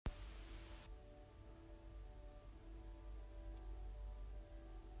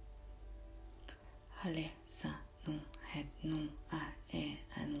hale sa nu het nu a e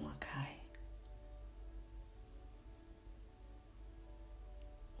anua kai.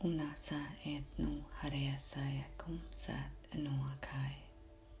 Una sa et nu harea saya kum sat anua kai.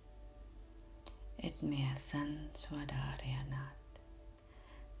 Et mea san swadarianat.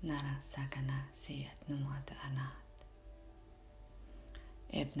 Nara sakana si et nuat anat.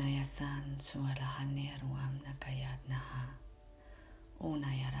 Ebnaya san sualahane ruam nakayat naha.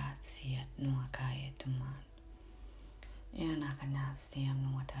 Unayarat si et nua kai tuman. Eanakanap siam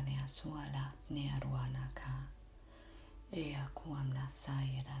nuatanea sualat nea ruanaka. Ea kuam na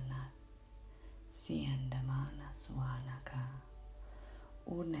sairanat. Siandamana suanaka.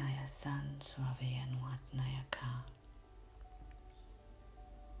 Unaya san suavea nuat nayaka.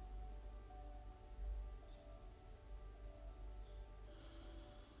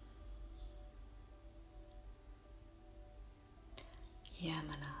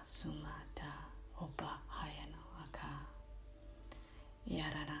 Yamana sumata opa hayano aka.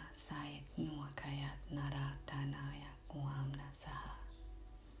 Yarara sait nuakayat nara tanaya kuamna saha.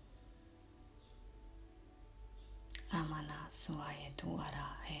 Amana suayetu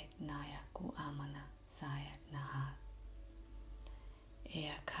ara het naya ku amana sayat nahat.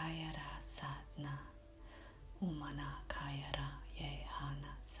 Ea kayara satna. Umana kayara ye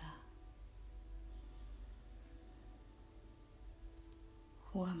hana sa.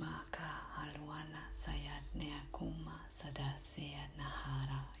 Huamaka haluana sayat neakuma sadasea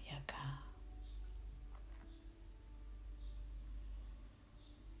nahara yaka.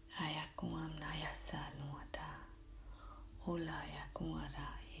 Hayakuam nayasa nuata. Ola yakuara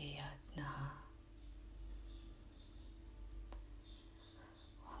yeyat naha.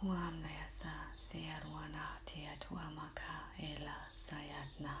 Huam nayasa searuana tiatuamaka ela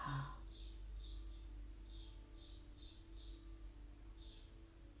sayat naha.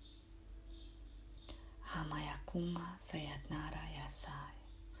 Hamayakuma sayat nara yasai.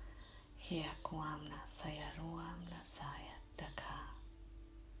 Hiakuamna sayaruamna sayat daka.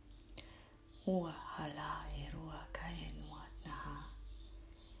 Ua hala erua kaenuat naha.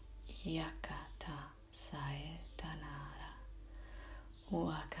 Iakata saetanara.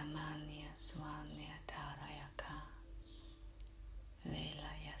 Ua kamania suamnia tarayaka.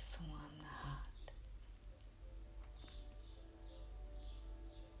 Lela yasuam nahat.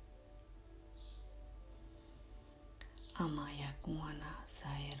 Amayakuana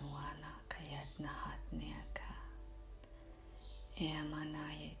sairuana kayat nahat neaka.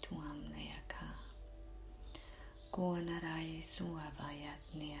 Eamanaye tuam neaka. Kuanarai suavayat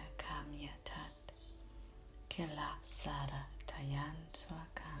neaka miatat. Kela sara tayan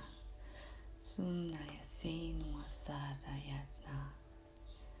swaka. Sumnaya sinua sarayatna.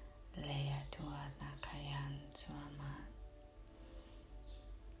 Leya tuana kayan swaman.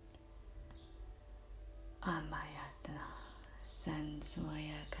 Amayatna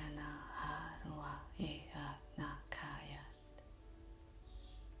sansuaya kana harua eatna kayat.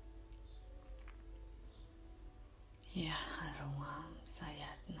 Yaharuam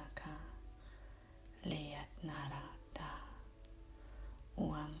sayatnaka leyat narata.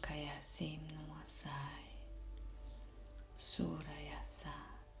 Uam kaya sim nuasai.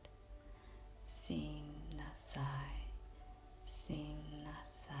 Surayasat. Sim nasai. Sim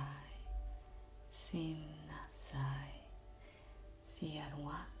nasai. Sim nasai.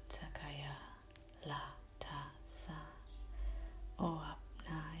 Siarwan sakaya la ta sa.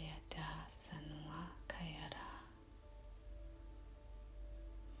 Oapnaya da sanwa kayara.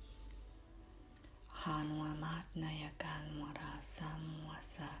 Hanuamat nayakan wara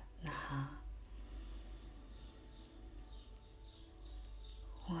samwasat naha.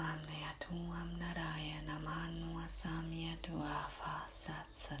 Huam nayatuam naraya namanwa samyatu afasat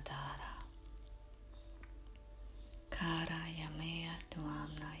satara. Kara yamea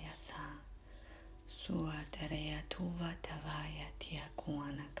tuamna yasa. Sua terea tuva tavaya tia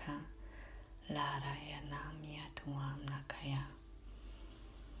kuanaka. Lara yanamya tuamna kaya.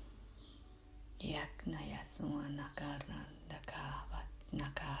 Yakna yasua nakaran dakavat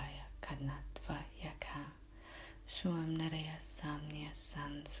nakaya kanatva yaka. Suam nareya samnya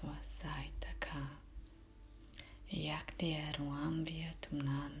sanswa saitaka. Yakdea ruambia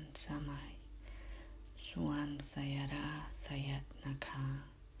tumnan samai. Suam sayara sayat naka.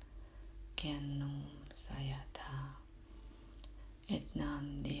 Kenum sayata.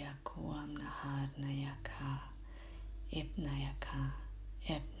 Etnam diakuam nahar nayaka. Ibnayaka.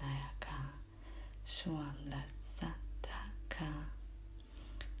 Ebnayaka. Suam latsataka.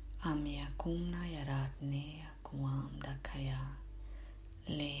 Amyakuna yaratne akuam dakaya.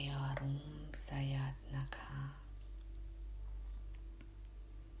 Learum sayat naka.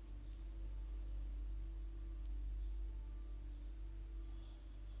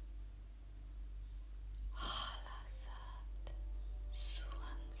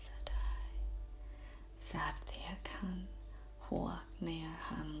 nea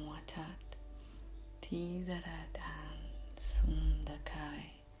hamuatat tidaradan sundakai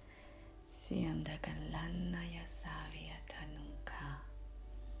siamdakan lanaya savia tanuka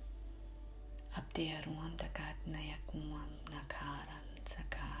abdearuam dakat naya kumam nakaran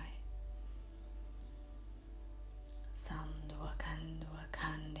sakai samdua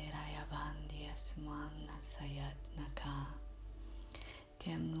kanderaya bandia suam nasayat naka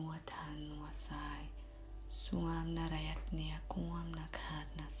kem nuatan nuasai suam narayat nia kuam nakar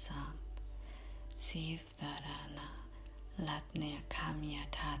nasam siv darana latnea kamya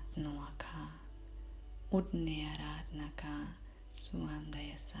tat nuaka udnea rat naka suam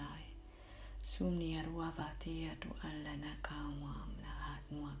dayasai sumnia ruavatia tu alla nakawam lahat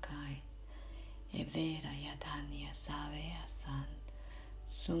nuakai evera yatania savea san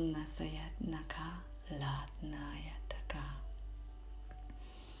sumna sayat naka latnaya taka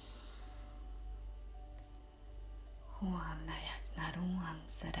huam nayat naruam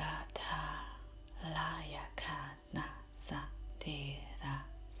sadata layaka na sa tera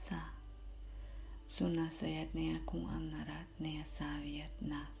sa suna sayat nea kuam narat nea saviat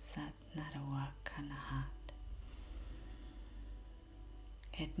na sat narawakanahat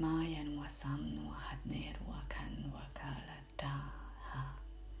et mayan wasam nuahat neruakan wakalata ha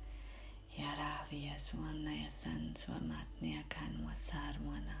yaravia suam naya san suamat nea kan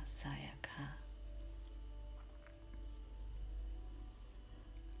wasarwana sayaka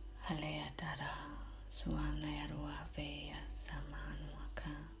aleatara suam naya ruavea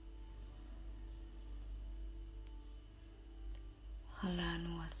samanuaka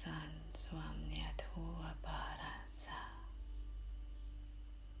halanuasan suam nea tua barasa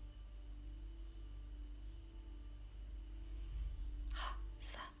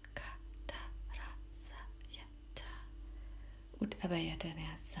ut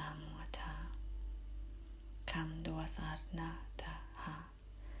abayatana samuata kam doasarna ta ha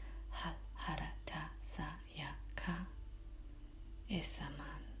hal harata sayaka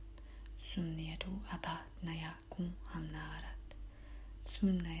esaman sumniatu abat naya kum amnarat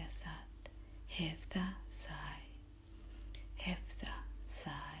sumnaya sat hefta sai hefta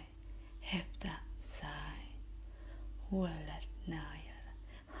sai hefta sai hualat nayar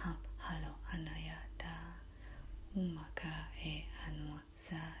ham halo anayata umaka e anua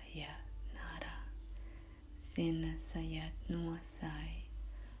sayat nara sena sayat nua sai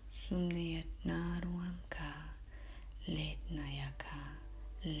sumniyat naruam ka let nayaka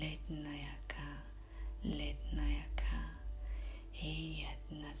hiyat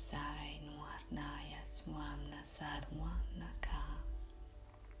nasai nuar naya suam nasarwam naka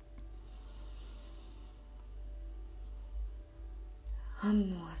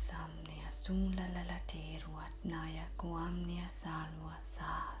Amnua samnia sula lalati ruat naya kuamnia salwa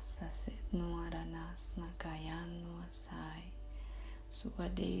sa sasit nuaranas nakayan nuasai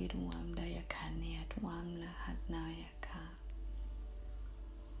suade ruam daya kania tuam lahat naya ka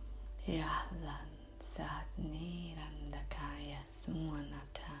yahlan saat niram dakaya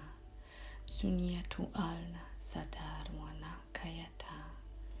suanata sunia tu alna sadarwana kayata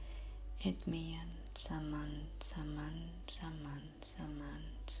etmian saman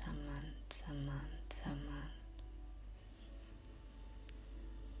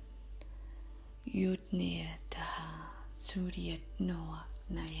Yudnia taha suryat noak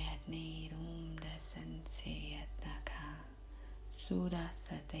nayat nirum da senseyat naka sura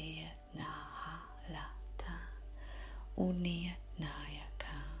satayat naha lata uniyat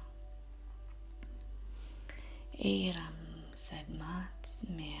nayaka eram sadmat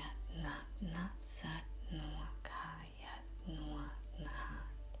smeat na sat nuakayat nuak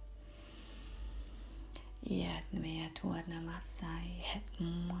Yat meat warna masai het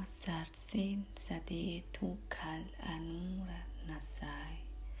muasar sin sadi tukal anura nasai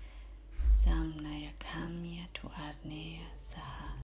samnaya kamya tu arnea sahat